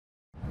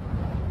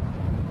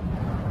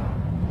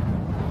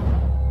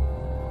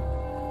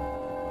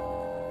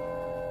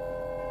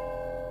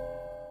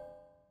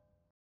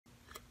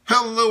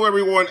Hello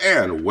everyone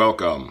and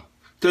welcome.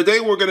 Today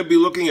we're going to be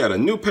looking at a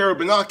new pair of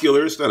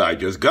binoculars that I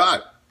just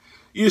got.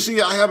 You see,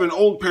 I have an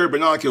old pair of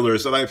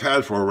binoculars that I've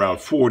had for around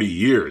 40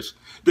 years.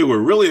 They were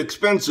really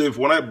expensive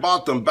when I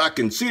bought them back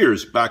in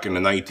Sears back in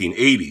the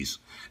 1980s.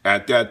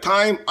 At that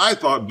time, I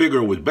thought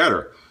bigger was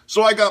better,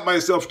 so I got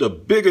myself the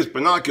biggest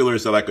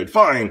binoculars that I could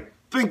find,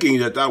 thinking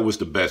that that was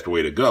the best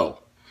way to go.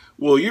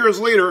 Well,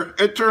 years later,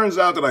 it turns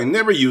out that I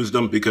never used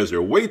them because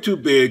they're way too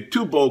big,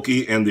 too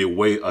bulky, and they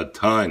weigh a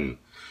ton.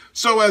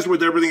 So as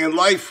with everything in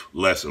life,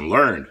 lesson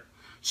learned.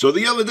 So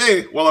the other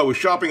day, while I was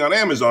shopping on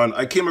Amazon,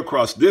 I came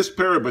across this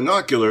pair of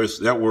binoculars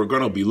that we're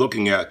going to be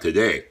looking at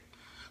today.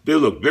 They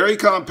look very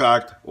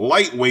compact,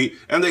 lightweight,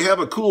 and they have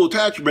a cool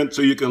attachment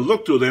so you can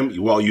look through them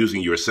while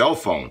using your cell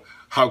phone.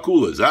 How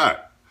cool is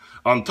that?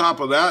 On top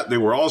of that, they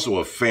were also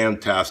a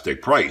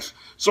fantastic price.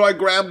 So I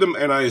grabbed them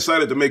and I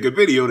decided to make a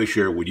video to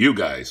share with you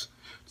guys.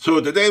 So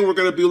today we're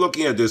going to be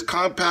looking at this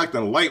compact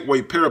and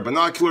lightweight pair of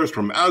binoculars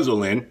from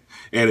Azollin.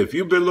 And if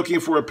you've been looking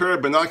for a pair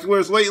of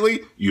binoculars lately,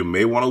 you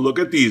may want to look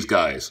at these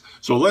guys.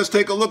 So let's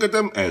take a look at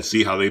them and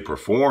see how they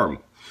perform.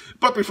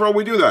 But before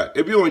we do that,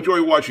 if you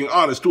enjoy watching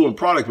honest tool and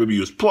product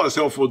reviews plus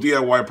helpful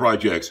DIY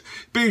projects,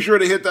 be sure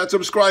to hit that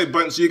subscribe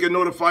button so you get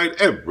notified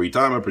every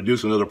time I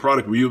produce another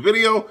product review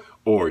video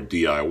or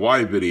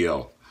DIY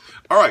video.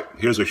 Alright,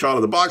 here's a shot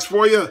of the box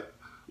for you.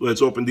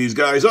 Let's open these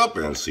guys up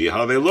and see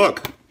how they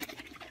look.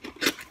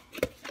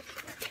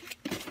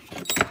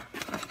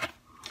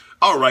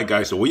 Alright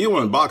guys, so when you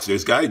unbox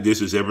this guy,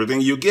 this is everything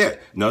you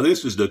get. Now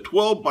this is the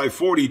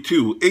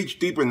 12x42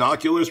 HD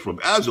binoculars from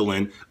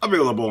Azollin,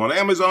 available on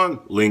Amazon,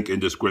 link in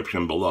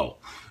description below.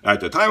 At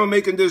the time of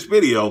making this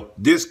video,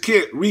 this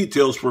kit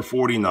retails for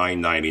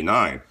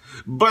 $49.99.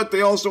 But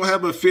they also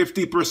have a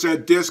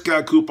 50%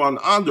 discount coupon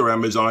on their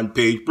Amazon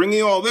page,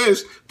 bringing all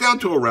this down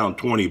to around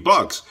 20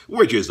 bucks,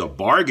 which is a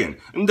bargain.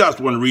 And that's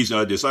one reason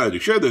I decided to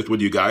share this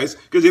with you guys,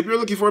 because if you're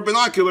looking for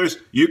binoculars,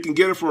 you can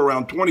get it for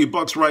around 20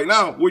 bucks right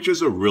now, which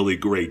is a really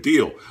great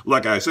deal.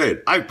 Like I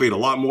said, I've paid a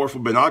lot more for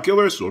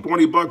binoculars, so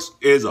 20 bucks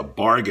is a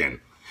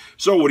bargain.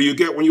 So what do you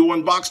get when you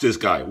unbox this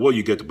guy? Well,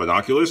 you get the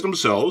binoculars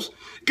themselves,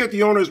 get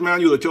the owner's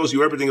manual that tells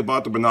you everything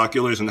about the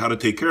binoculars and how to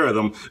take care of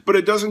them, but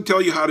it doesn't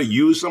tell you how to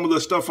use some of the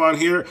stuff on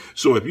here.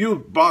 So if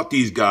you bought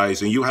these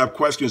guys and you have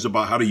questions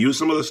about how to use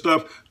some of the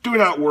stuff, do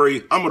not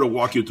worry. I'm going to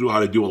walk you through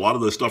how to do a lot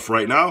of the stuff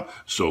right now,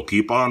 so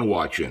keep on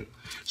watching.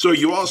 So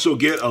you also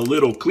get a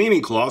little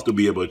cleaning cloth to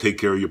be able to take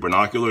care of your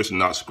binoculars and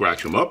not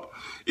scratch them up.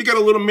 You get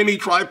a little mini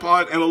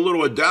tripod and a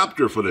little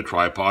adapter for the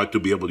tripod to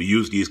be able to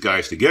use these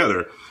guys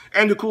together.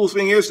 And the cool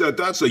thing is that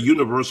that's a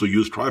universal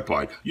use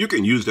tripod. You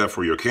can use that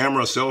for your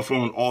camera, cell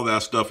phone, all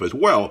that stuff as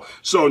well.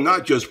 So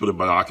not just for the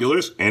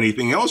binoculars,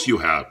 anything else you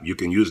have, you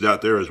can use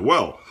that there as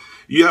well.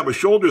 You have a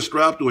shoulder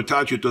strap to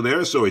attach it to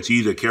there so it's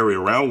easy to carry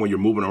around when you're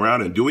moving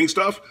around and doing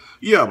stuff.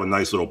 You have a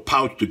nice little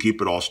pouch to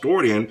keep it all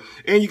stored in.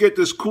 And you get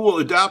this cool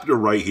adapter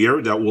right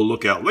here that we'll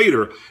look at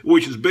later,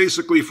 which is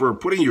basically for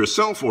putting your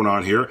cell phone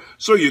on here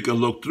so you can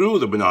look through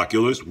the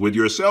binoculars with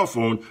your cell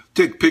phone,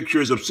 take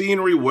pictures of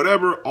scenery,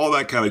 whatever, all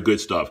that kind of good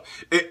stuff.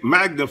 It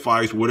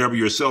magnifies whatever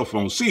your cell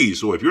phone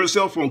sees. So if your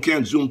cell phone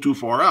can't zoom too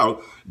far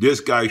out, this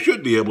guy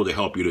should be able to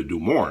help you to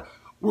do more.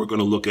 We're going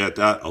to look at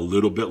that a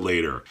little bit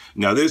later.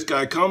 Now this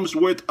guy comes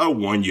with a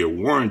 1-year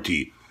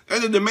warranty.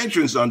 And the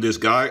dimensions on this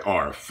guy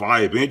are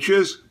 5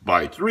 inches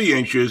by 3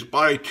 inches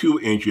by 2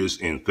 inches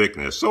in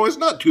thickness. So it's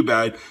not too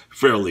bad,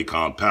 fairly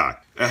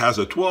compact. It has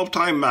a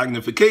 12-time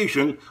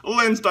magnification, a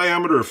lens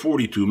diameter of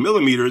 42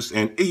 millimeters,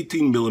 and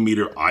 18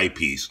 millimeter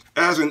eyepiece.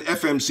 It has an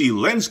FMC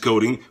lens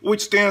coating,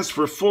 which stands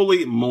for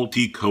fully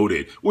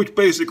multi-coated, which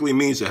basically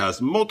means it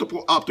has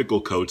multiple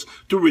optical coats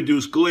to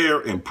reduce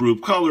glare,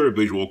 improve color,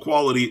 visual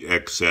quality,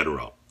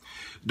 etc.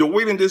 The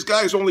weight in this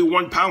guy is only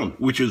 1 pound,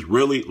 which is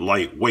really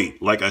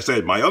lightweight. Like I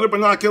said, my other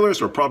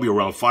binoculars are probably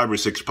around 5 or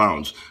 6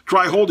 pounds.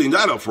 Try holding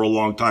that up for a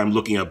long time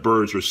looking at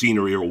birds or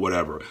scenery or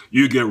whatever.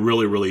 You get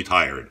really, really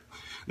tired.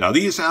 Now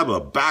these have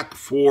a back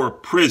 4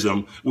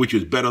 prism, which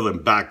is better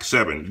than back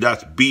 7.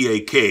 That's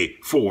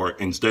BAK 4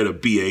 instead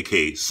of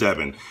BAK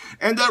 7.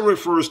 And that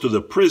refers to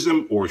the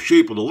prism or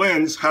shape of the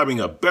lens having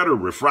a better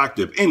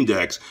refractive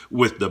index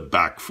with the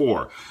back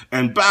 4.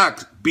 And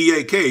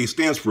BAK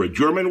stands for a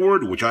German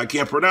word, which I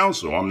can't pronounce,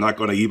 so I'm not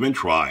going to even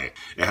try.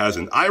 It has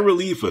an eye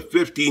relief of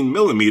 15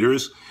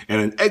 millimeters and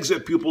an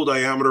exit pupil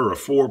diameter of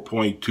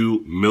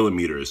 4.2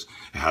 millimeters.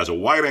 It has a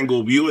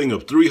wide-angle viewing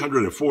of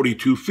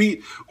 342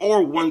 feet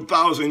or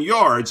 1,000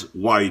 yards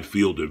wide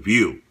field of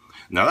view.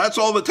 Now that's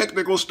all the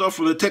technical stuff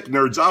for the tech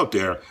nerds out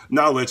there.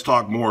 Now let's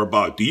talk more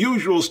about the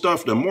usual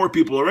stuff that more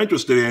people are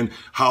interested in,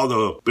 how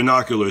the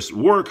binoculars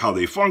work, how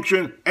they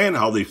function, and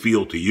how they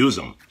feel to use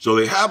them. So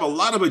they have a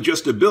lot of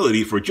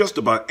adjustability for just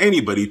about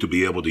anybody to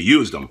be able to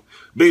use them.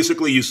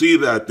 Basically, you see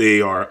that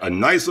they are a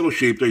nice little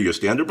shape. They're your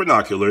standard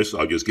binoculars.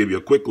 I'll just give you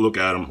a quick look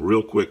at them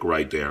real quick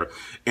right there.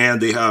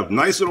 And they have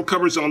nice little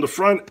covers on the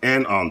front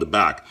and on the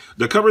back.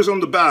 The covers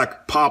on the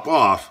back pop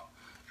off,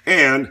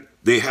 and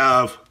they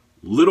have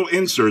little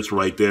inserts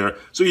right there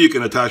so you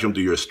can attach them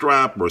to your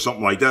strap or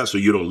something like that so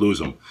you don't lose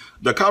them.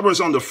 The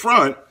covers on the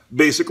front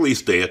basically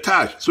stay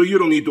attached, so you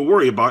don't need to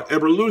worry about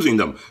ever losing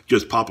them.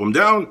 Just pop them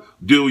down,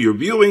 do your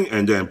viewing,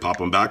 and then pop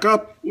them back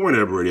up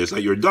whenever it is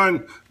that you're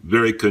done.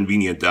 Very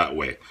convenient that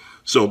way.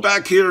 So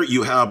back here,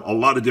 you have a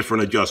lot of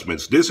different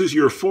adjustments. This is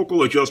your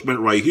focal adjustment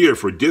right here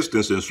for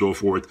distance and so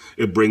forth.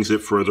 It brings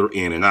it further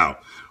in and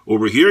out.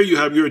 Over here, you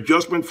have your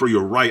adjustment for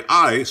your right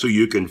eye, so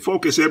you can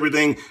focus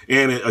everything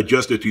and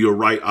adjust it to your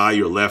right eye,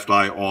 your left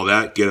eye, all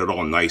that, get it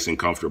all nice and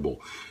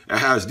comfortable. It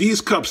has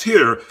these cups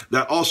here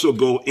that also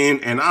go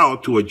in and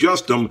out to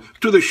adjust them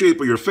to the shape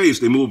of your face.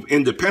 They move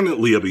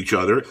independently of each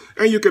other,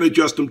 and you can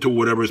adjust them to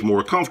whatever is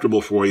more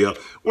comfortable for you.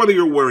 Whether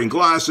you're wearing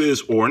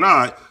glasses or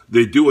not,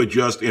 they do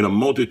adjust in a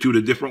multitude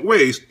of different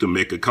ways to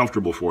make it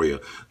comfortable for you.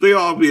 They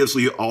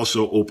obviously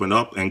also open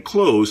up and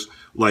close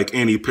like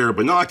any pair of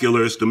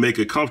binoculars to make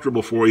it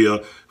comfortable for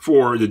you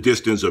for the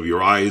distance of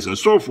your eyes and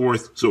so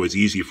forth, so it's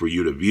easy for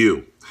you to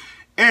view.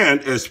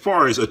 And as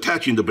far as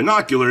attaching the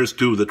binoculars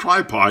to the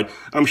tripod,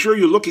 I'm sure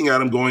you're looking at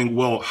them going,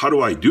 well, how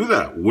do I do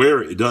that?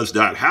 Where does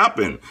that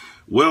happen?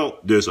 Well,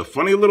 there's a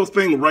funny little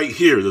thing right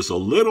here. There's a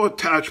little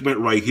attachment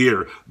right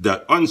here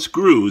that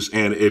unscrews.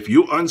 And if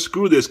you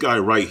unscrew this guy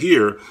right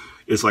here,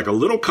 it's like a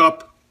little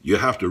cup. You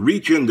have to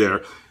reach in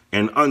there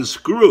and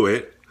unscrew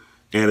it.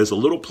 And it's a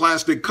little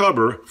plastic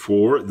cover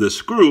for the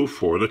screw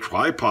for the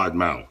tripod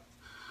mount.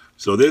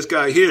 So this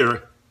guy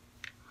here,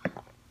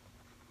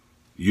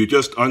 you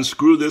just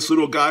unscrew this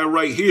little guy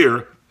right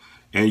here,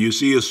 and you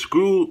see a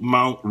screw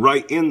mount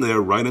right in there,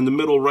 right in the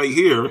middle right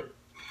here.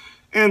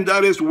 And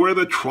that is where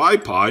the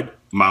tripod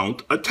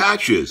mount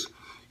attaches.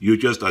 You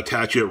just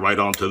attach it right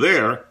onto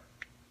there.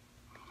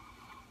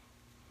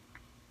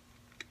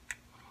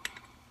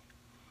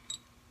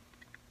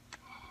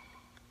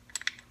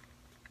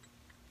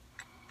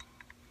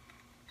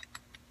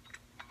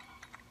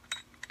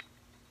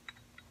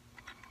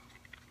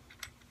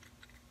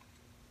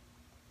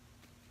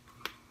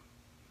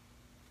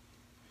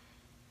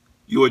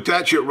 You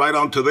attach it right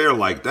onto there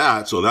like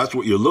that, so that's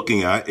what you're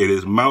looking at. It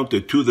is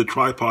mounted to the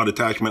tripod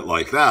attachment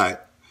like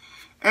that.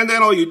 And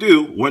then all you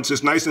do, once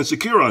it's nice and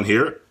secure on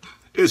here,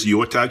 is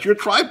you attach your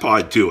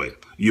tripod to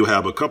it. You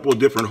have a couple of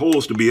different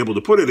holes to be able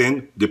to put it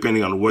in,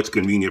 depending on what's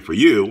convenient for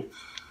you.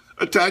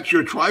 Attach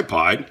your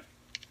tripod.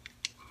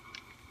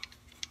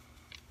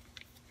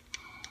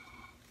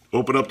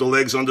 Open up the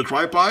legs on the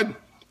tripod,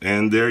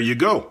 and there you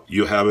go.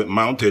 You have it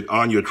mounted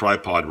on your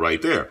tripod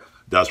right there.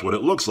 That's what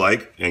it looks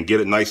like, and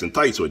get it nice and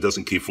tight so it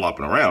doesn't keep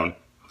flopping around.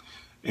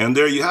 And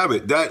there you have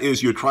it. That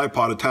is your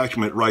tripod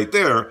attachment right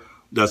there.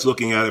 That's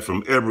looking at it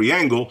from every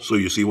angle so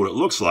you see what it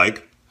looks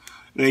like.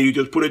 And then you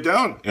just put it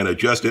down and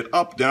adjust it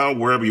up, down,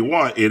 wherever you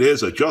want. It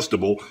is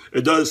adjustable.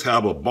 It does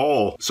have a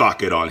ball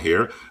socket on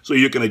here, so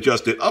you can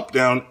adjust it up,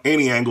 down,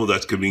 any angle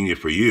that's convenient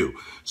for you.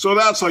 So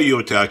that's how you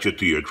attach it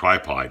to your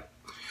tripod.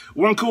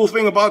 One cool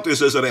thing about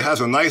this is that it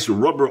has a nice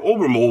rubber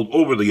overmold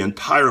over the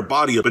entire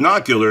body of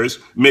binoculars,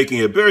 making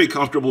it very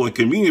comfortable and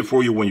convenient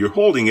for you when you're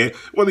holding it.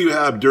 Whether you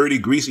have dirty,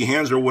 greasy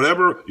hands or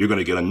whatever, you're going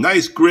to get a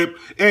nice grip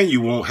and you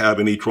won't have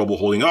any trouble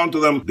holding on to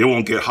them. They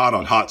won't get hot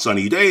on hot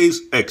sunny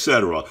days,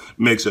 etc.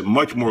 Makes it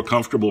much more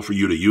comfortable for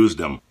you to use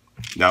them.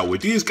 Now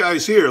with these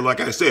guys here,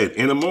 like I said,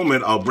 in a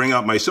moment I'll bring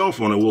out my cell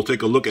phone and we'll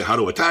take a look at how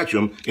to attach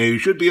them. And you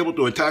should be able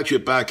to attach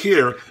it back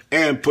here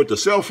and put the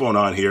cell phone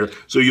on here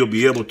so you'll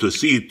be able to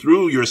see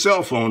through your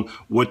cell phone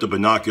what the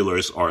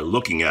binoculars are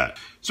looking at.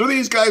 So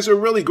these guys are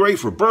really great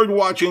for bird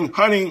watching,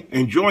 hunting,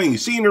 enjoying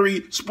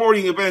scenery,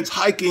 sporting events,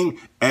 hiking,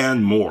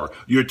 and more.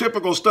 Your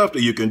typical stuff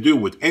that you can do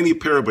with any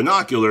pair of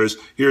binoculars.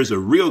 Here's a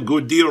real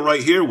good deal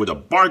right here with a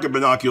bargain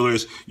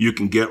binoculars you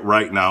can get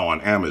right now on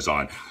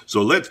Amazon.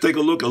 So let's take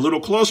a look a little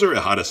closer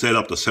at how to set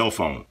up the cell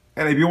phone.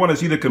 And if you want to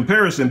see the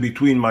comparison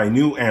between my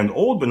new and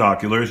old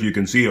binoculars, you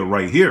can see it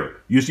right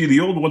here. You see the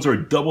old ones are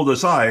double the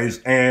size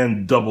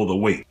and double the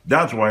weight.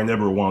 That's why I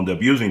never wound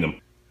up using them.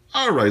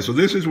 Alright, so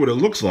this is what it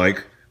looks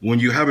like when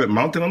you have it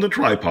mounted on the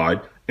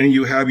tripod and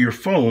you have your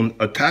phone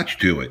attached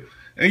to it.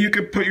 And you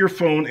can put your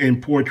phone in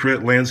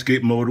portrait,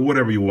 landscape mode, or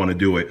whatever you want to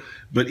do it.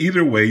 But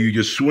either way, you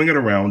just swing it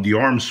around. The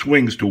arm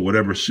swings to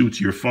whatever suits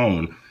your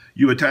phone.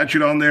 You attach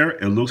it on there.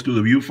 It looks through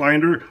the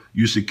viewfinder.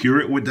 You secure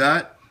it with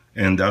that.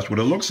 And that's what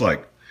it looks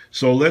like.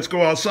 So let's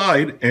go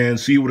outside and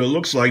see what it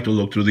looks like to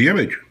look through the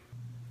image.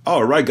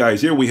 Alright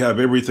guys, here we have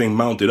everything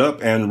mounted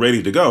up and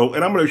ready to go,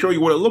 and I'm going to show you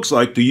what it looks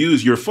like to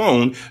use your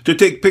phone to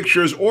take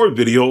pictures or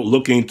video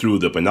looking through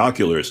the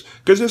binoculars.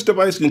 Because this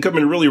device can come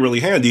in really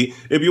handy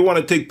if you want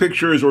to take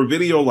pictures or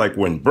video like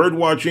when bird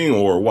watching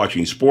or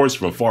watching sports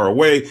from far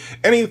away.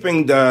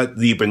 Anything that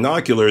the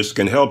binoculars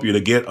can help you to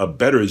get a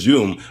better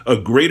zoom, a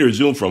greater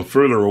zoom from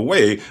further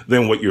away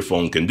than what your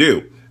phone can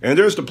do. And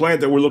there's the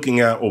plant that we're looking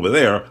at over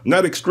there,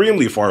 not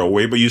extremely far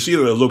away, but you see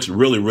that it looks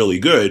really, really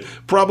good,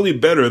 probably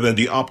better than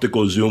the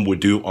optical zoom would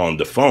do on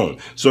the phone.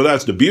 So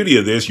that's the beauty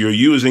of this. You're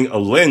using a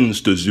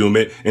lens to zoom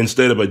it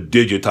instead of a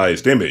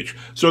digitized image.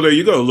 So there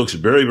you go. It looks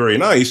very, very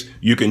nice.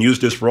 You can use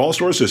this for all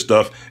sorts of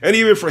stuff, and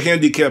even for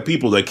handicapped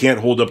people that can't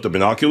hold up the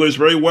binoculars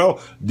very well,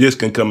 this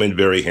can come in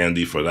very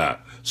handy for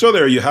that. So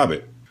there you have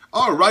it.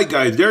 Alright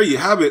guys, there you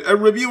have it, a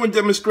review and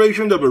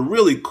demonstration of a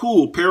really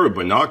cool pair of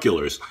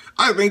binoculars.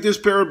 I think this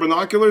pair of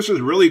binoculars is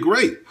really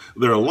great.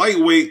 They're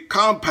lightweight,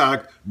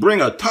 compact,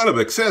 bring a ton of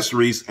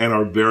accessories, and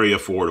are very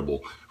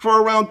affordable.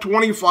 For around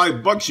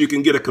 25 bucks, you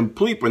can get a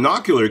complete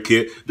binocular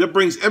kit that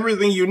brings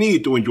everything you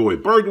need to enjoy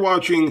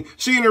birdwatching,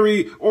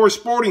 scenery, or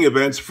sporting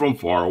events from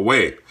far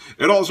away.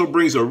 It also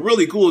brings a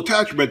really cool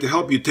attachment to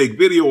help you take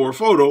video or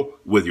photo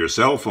with your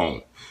cell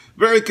phone.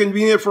 Very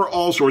convenient for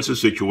all sorts of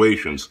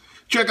situations.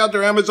 Check out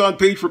their Amazon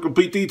page for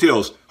complete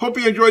details. Hope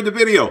you enjoyed the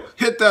video.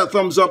 Hit that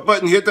thumbs up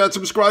button, hit that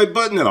subscribe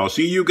button, and I'll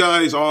see you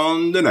guys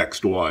on the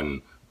next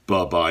one.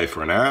 Bye-bye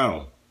for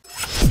now.